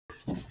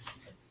Get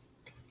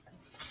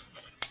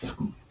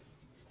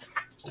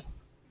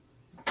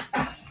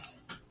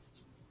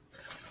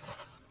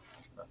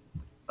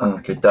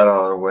that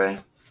out of the way.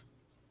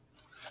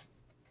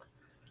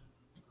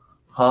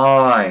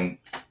 Hi,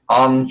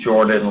 I'm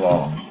Jordan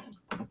Long,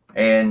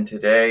 and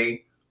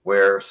today,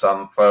 where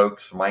some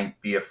folks might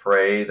be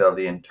afraid of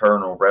the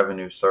Internal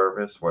Revenue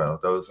Service, well,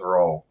 those are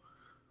all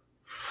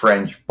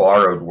French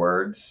borrowed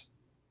words,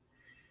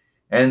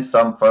 and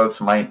some folks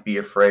might be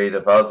afraid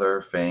of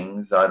other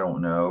things. I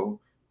don't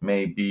know.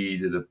 Maybe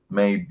the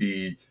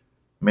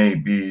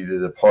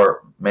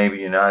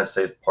United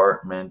States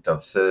Department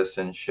of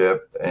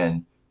Citizenship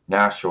and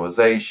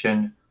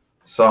Naturalization.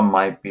 Some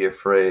might be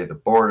afraid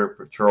of Border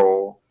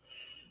Patrol.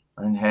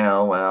 And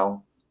hell,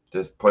 well,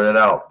 just put it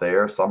out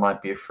there. Some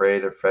might be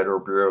afraid of Federal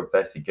Bureau of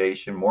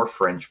Investigation, more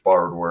French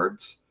borrowed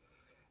words.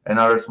 And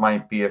others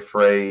might be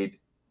afraid,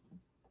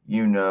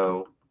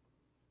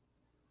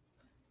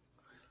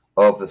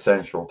 of the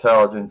Central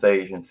Intelligence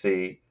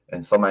Agency.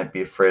 And some might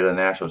be afraid of the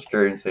National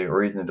Security Agency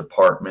or even the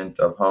Department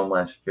of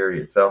Homeland Security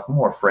itself.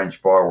 More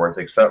French borrowed words,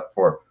 except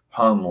for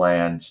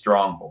Homeland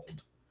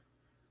Stronghold.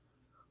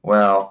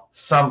 Well,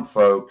 some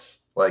folks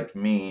like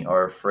me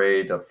are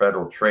afraid of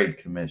Federal Trade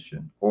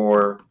Commission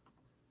or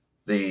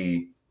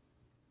the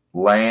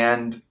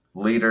Land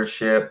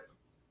Leadership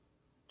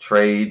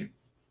Trade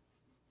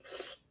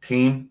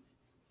Team.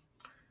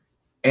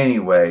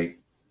 Anyway,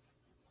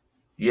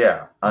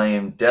 yeah, I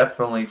am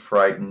definitely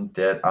frightened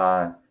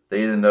that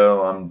even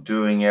though I'm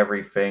doing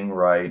everything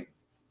right,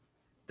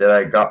 that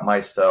I got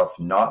myself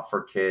not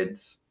for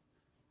kids,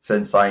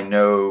 since I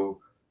know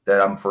that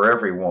I'm for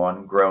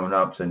everyone,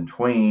 grown-ups and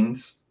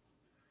tweens.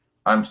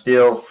 I'm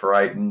still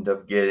frightened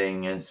of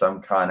getting in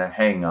some kind of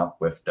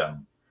hang-up with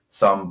them.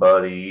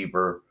 Somebody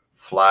either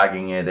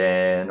flagging it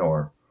in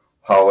or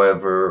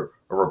however,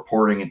 or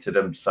reporting it to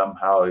them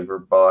somehow, either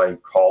by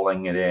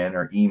calling it in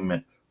or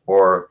email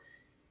or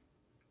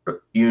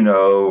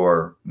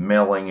or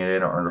mailing it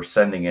in or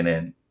sending it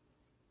in.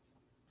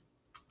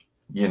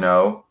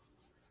 And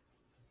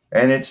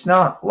it's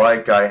not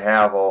like I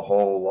have a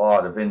whole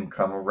lot of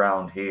income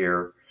around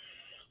here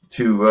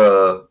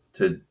to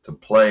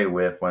play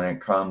with when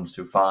it comes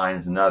to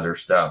fines and other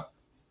stuff.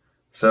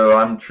 So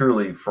I'm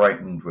truly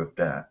frightened with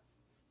that.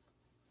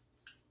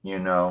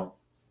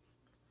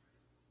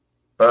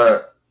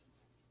 But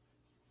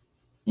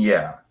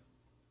yeah,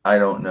 I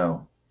don't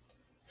know.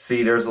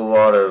 See, there's a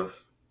lot of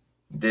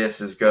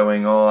this is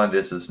going on,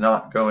 this is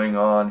not going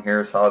on,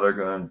 here's how they're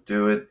going to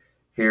do it,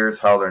 here's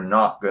how they're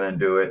not going to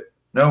do it.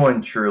 No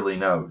one truly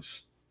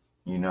knows,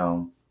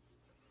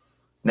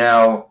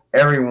 Now,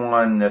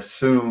 everyone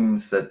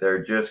assumes that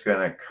they're just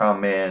going to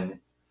come in,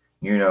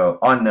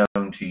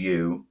 unknown to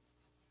you,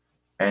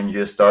 and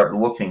just start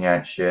looking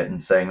at shit and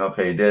saying,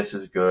 okay, this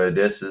is good,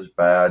 this is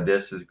bad,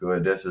 this is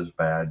good, this is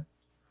bad.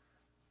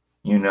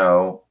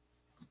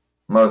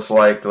 Most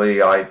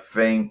likely, I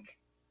think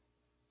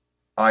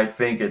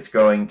it's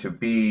going to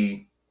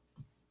be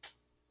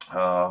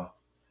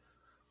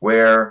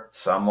where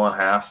someone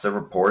has to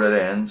report it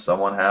in,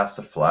 someone has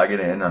to flag it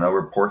in. I know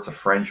report's a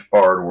French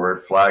borrowed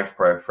word, flag's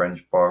probably a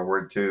French borrowed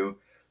word too,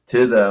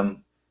 to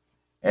them,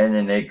 and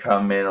then they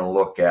come in and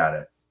look at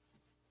it.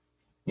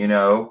 And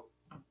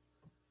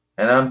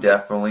I'm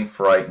definitely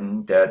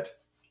frightened that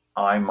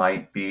I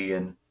might be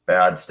in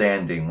bad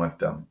standing with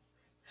them.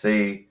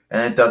 See,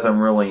 and it doesn't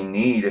really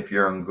need, if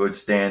you're in good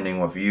standing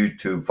with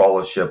YouTube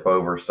fellowship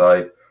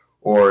oversight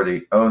or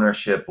the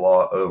ownership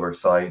law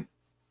oversight,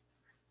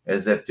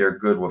 as if they're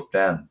good with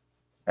them.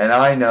 And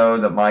I know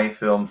that my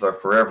films are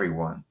for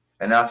everyone.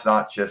 And that's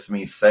not just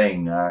me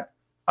saying that.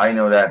 I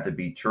know that to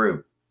be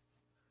true.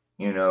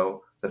 The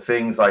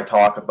things I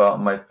talk about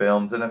in my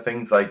films and the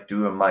things I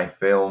do in my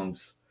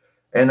films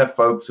and the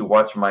folks who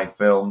watch my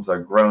films are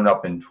grown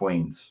up and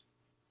tweens.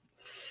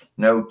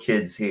 No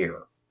kids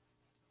here.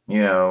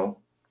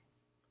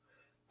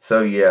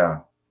 So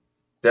yeah,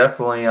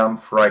 definitely I'm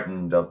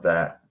frightened of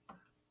that,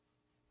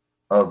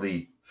 of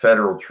the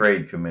Federal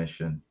Trade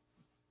Commission.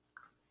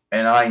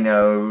 And I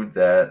know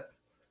that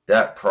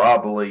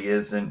probably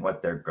isn't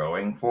what they're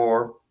going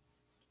for.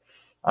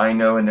 I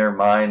know in their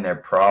mind they're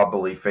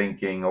probably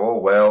thinking, oh,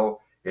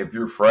 well, if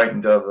you're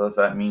frightened of us,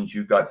 that means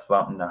you got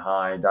something to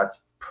hide.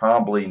 That's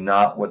probably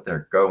not what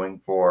they're going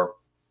for.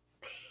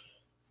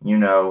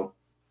 But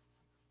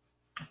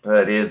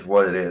it is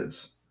what it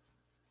is.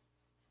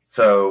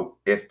 So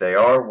if they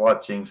are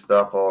watching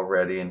stuff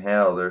already, in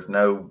hell, there's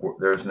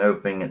no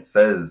thing that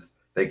says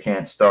they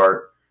can't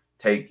start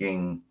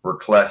taking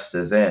requests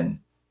as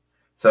in.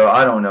 So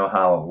I don't know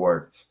how it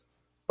works.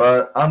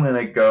 But I'm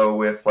going to go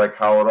with like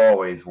how it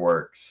always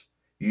works.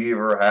 You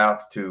either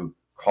have to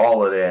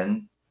call it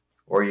in,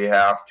 or you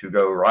have to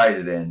go write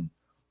it in,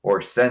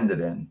 or send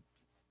it in.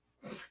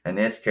 In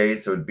this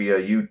case, it would be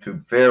a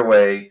YouTube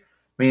fairway,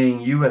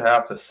 meaning you would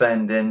have to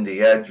send in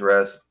the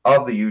address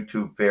of the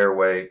YouTube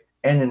fairway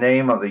and the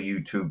name of the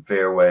YouTube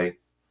fairway,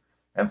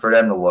 and for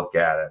them to look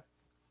at it.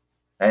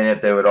 And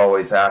if they would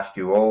always ask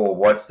you, oh,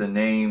 what's the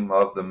name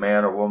of the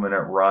man or woman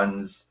that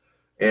runs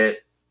it,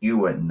 you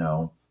wouldn't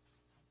know.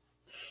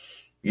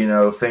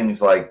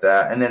 things like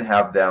that, and then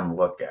have them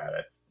look at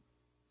it,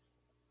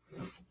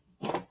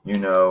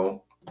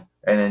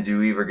 and then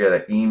do you either get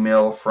an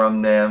email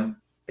from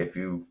them if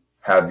you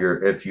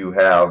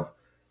have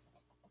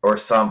or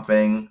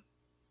something,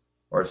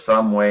 or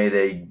some way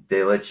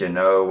they let you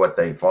know what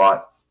they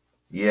thought.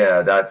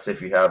 Yeah, that's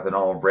if you haven't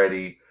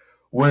already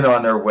went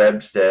on their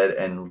website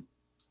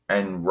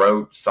and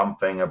wrote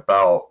something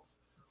about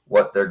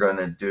what they're going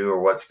to do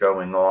or what's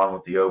going on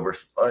with the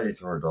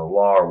oversight or the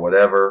law or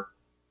whatever.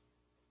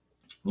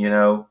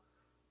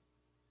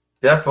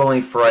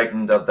 Definitely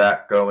frightened of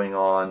that going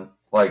on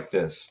like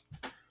this.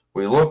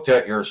 We looked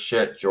at your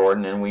shit,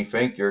 Jordan, and we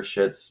think your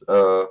shit's,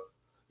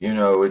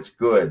 it's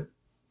good.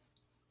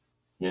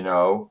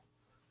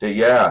 That,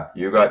 yeah,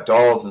 you got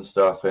dolls and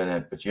stuff in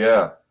it, but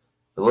yeah,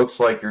 it looks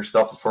like your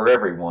stuff is for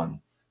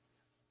everyone.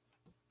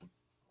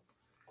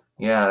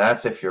 Yeah,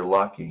 that's if you're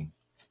lucky.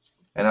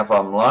 And if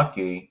I'm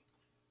lucky,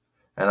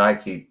 and I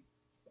keep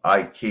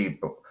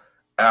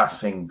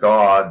asking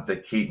God to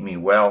keep me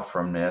well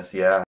from this,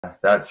 yeah,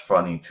 that's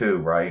funny too,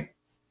 right?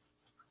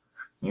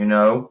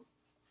 Now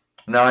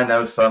I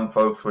know some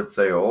folks would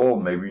say, oh,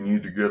 maybe you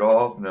need to get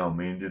off now,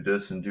 maybe do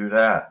this and do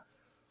that.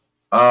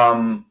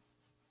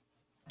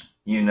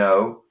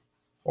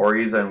 Or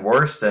even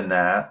worse than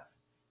that,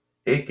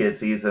 might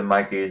get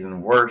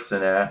even worse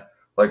than that.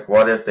 Like,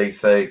 what if they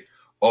say,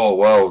 oh,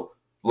 well,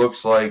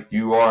 looks like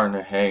you are in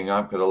a hang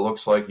up because it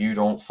looks like you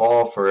don't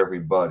fall for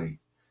everybody,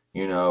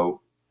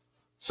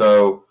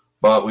 So,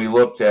 but we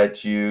looked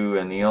at you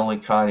and the only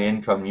kind of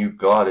income you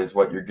got is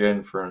what you're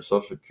getting from the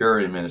Social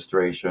Security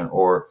Administration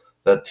or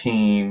the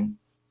Team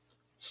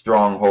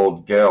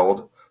Stronghold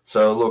Guild.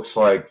 So it looks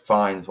like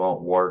fines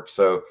won't work.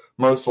 So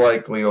most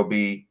likely it'll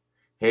be,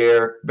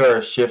 here,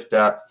 better shift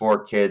that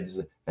 4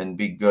 kids and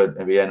be good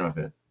and be in with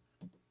it.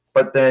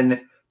 But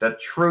then the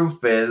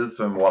truth is,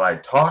 and what I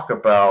talk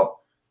about,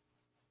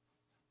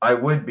 I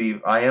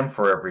am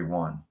for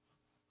everyone.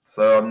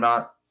 So I'm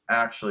not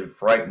actually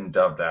frightened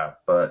of that,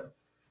 but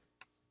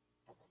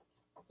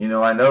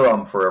I know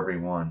I'm for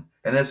everyone.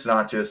 And it's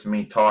not just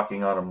me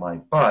talking out of my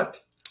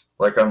butt.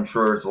 Like, I'm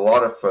sure there's a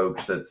lot of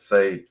folks that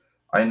say,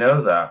 I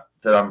know that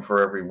I'm for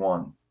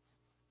everyone.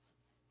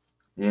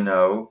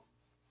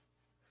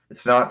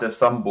 It's not just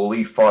some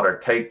belief, thought, or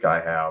take I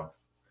have.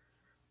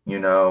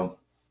 I'm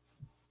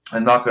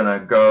not going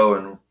to go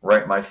and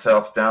write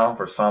myself down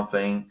for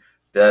something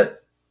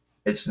that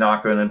it's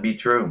not going to be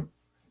true.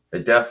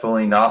 It's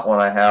definitely not when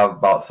I have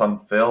about some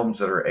films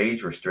that are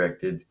age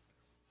restricted.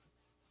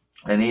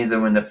 And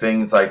even when the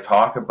things I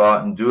talk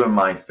about and do in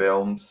my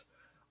films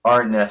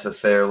aren't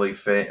necessarily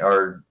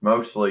are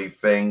mostly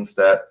things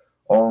that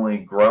only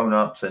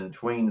grown-ups and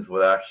tweens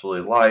would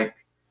actually like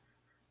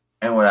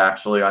and would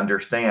actually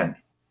understand.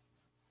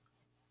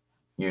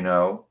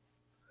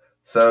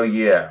 So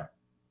yeah,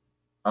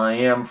 I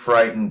am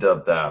frightened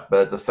of that,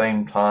 but at the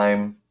same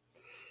time,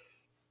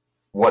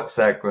 what's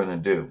that going to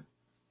do?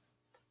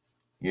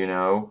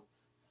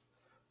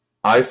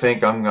 I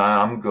think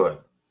I'm good.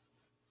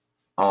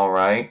 All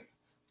right.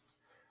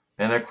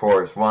 And of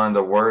course, one of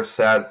the worst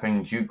sad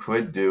things you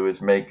could do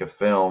is make a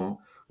film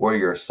where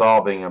you're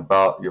sobbing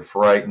about you're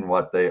frightened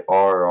what they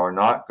are or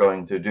not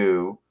going to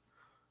do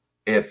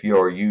if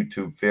your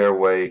YouTube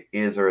fairway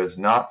is or is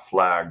not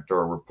flagged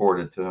or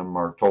reported to them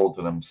or told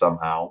to them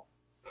somehow.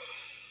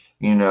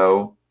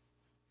 Because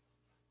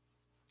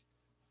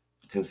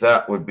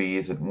that would be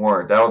even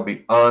more. That would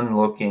be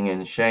unlooking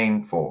and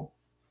shameful.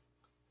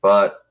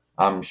 But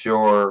I'm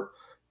sure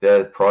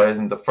that it probably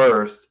isn't the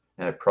first,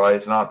 and it probably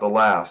is not the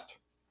last.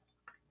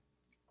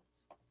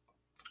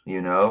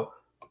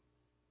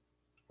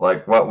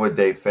 Like, what would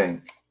they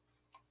think?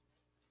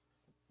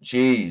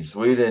 Geez,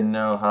 we didn't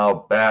know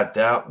how bad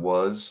that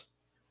was.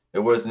 It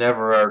was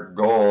never our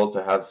goal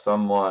to have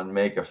someone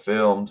make a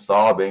film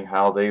sobbing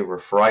how they were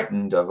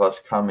frightened of us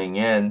coming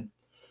in,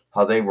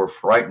 how they were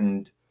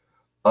frightened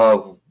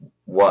of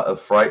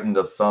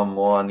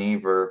someone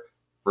either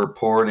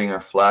reporting or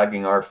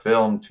flagging our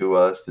film to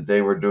us that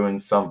they were doing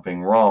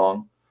something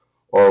wrong,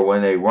 or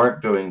when they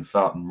weren't doing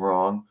something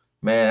wrong.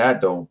 Man, that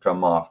don't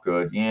come off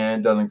good. Yeah,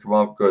 it doesn't come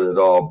off good at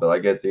all. But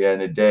like at the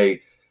end of the day,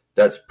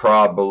 that's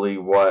probably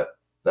what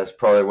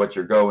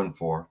you're going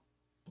for.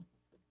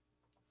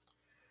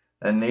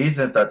 And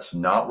even if that's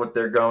not what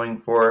they're going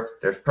for,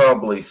 there's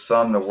probably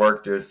some that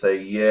work there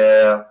say,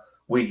 yeah,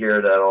 we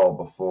hear that all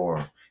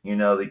before.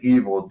 The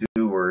evil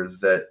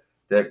doers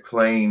that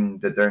claim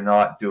that they're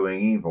not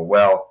doing evil.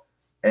 Well,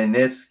 in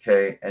this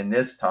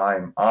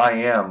time, I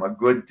am a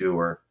good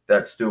doer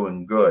that's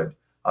doing good.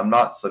 I'm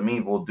not some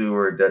evil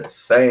doer that's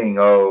saying,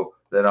 oh,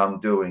 that I'm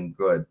doing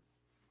good.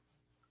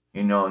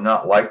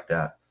 Not like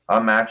that.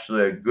 I'm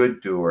actually a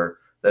good doer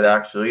that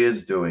actually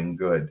is doing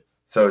good.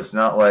 So it's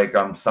not like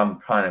I'm some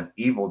kind of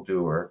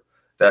evildoer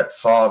that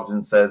sobs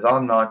and says,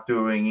 I'm not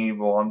doing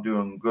evil, I'm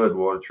doing good.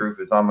 Well, the truth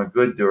is I'm a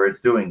good doer,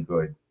 it's doing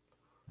good.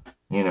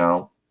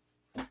 But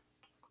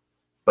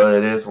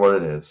it is what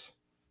it is.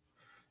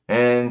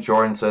 And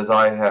Jordan says,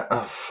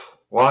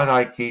 why do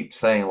I keep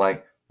saying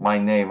like my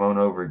name over and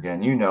over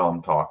again?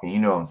 I'm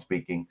talking, I'm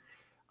speaking.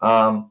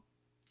 Um,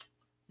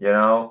 you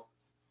know,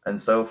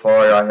 and so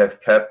far I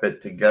have kept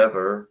it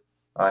together.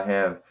 I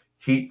have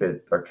keep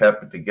it or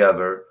kept it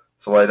together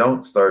so I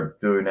don't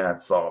start doing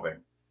that sobbing.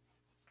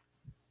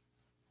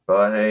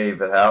 But hey,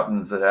 if it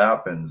happens, it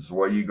happens.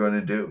 What are you going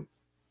to do?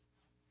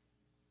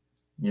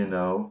 You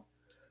know,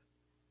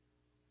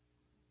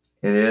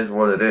 it is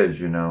what it is,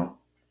 you know.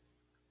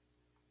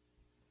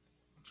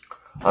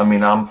 I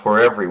mean, I'm for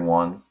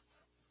everyone.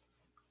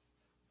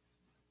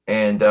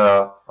 And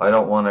I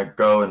don't want to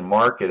go and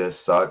market as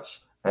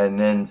such. And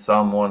then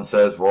someone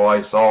says, well,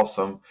 I saw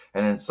some.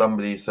 And then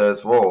somebody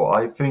says, well,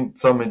 I think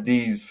some of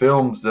these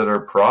films that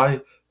are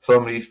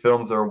some of these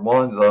films are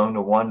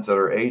the ones that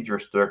are age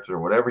restricted or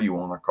whatever you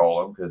want to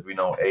call them, because we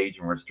know age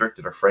and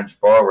restricted are French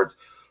bar words.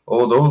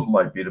 Oh, those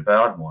might be the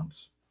bad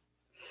ones.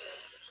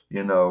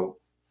 You know,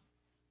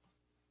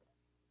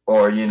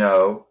 or,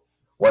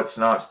 what's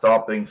not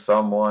stopping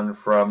someone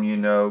from,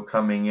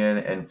 coming in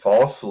and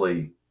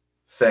falsely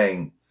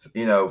saying,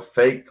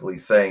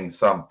 fakely saying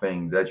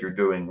something that you're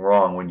doing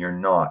wrong when you're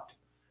not?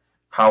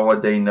 How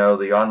would they know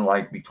the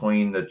unlike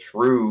between the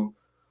true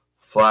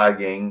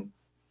flagging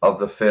of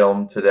the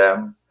film to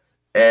them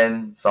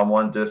and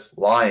someone just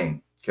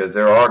lying? Because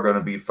there are going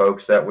to be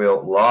folks that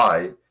will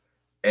lie,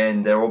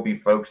 and there will be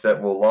folks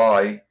that will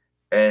lie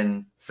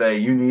and say,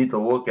 you need to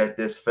look at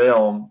this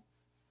film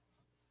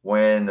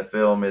when the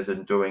film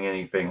isn't doing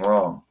anything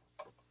wrong.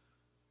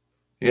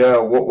 Yeah,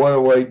 what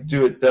do I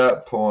do at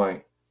that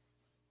point?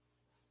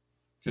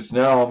 Because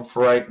now I'm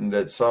frightened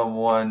that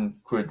someone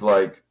could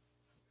could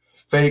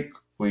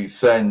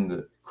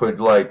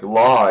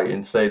lie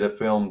and say the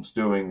film's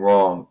doing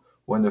wrong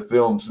when the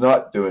film's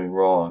not doing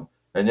wrong.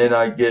 And then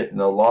I get in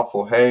a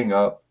lawful hang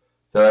up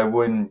that I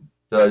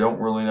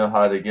don't really know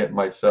how to get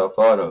myself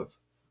out of.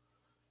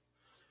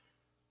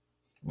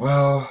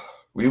 Well,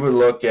 we would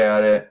look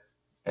at it,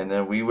 and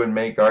then we would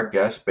make our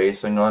guess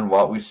basing on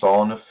what we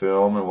saw in the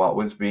film and what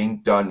was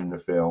being done in the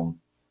film.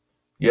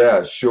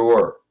 Yeah,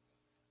 sure.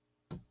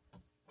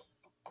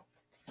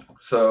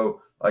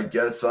 So I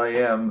guess I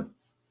am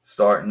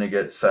starting to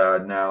get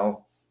sad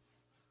now.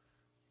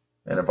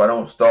 And if I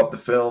don't stop the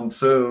film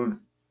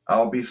soon,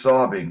 I'll be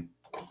sobbing.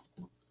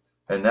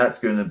 And that's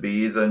going to be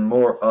even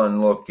more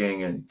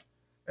unlooking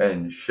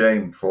and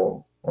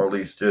shameful, or at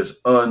least just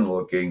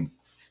unlooking.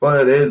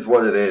 But it is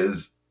what it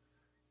is,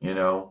 you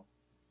know.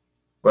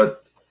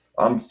 But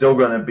I'm still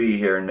going to be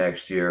here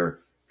next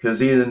year,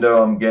 because even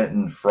though I'm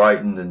getting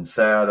frightened and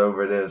sad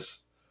over this,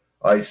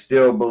 I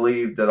still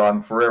believe that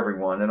I'm for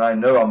everyone, and I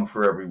know I'm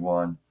for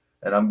everyone,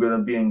 and I'm going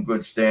to be in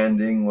good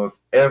standing with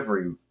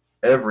every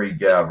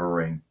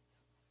gathering,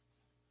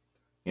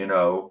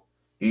 either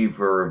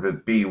if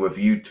it be with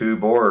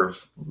YouTube or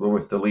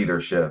with the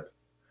leadership.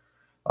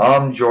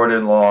 I'm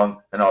Jordan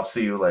Long, and I'll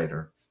see you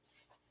later.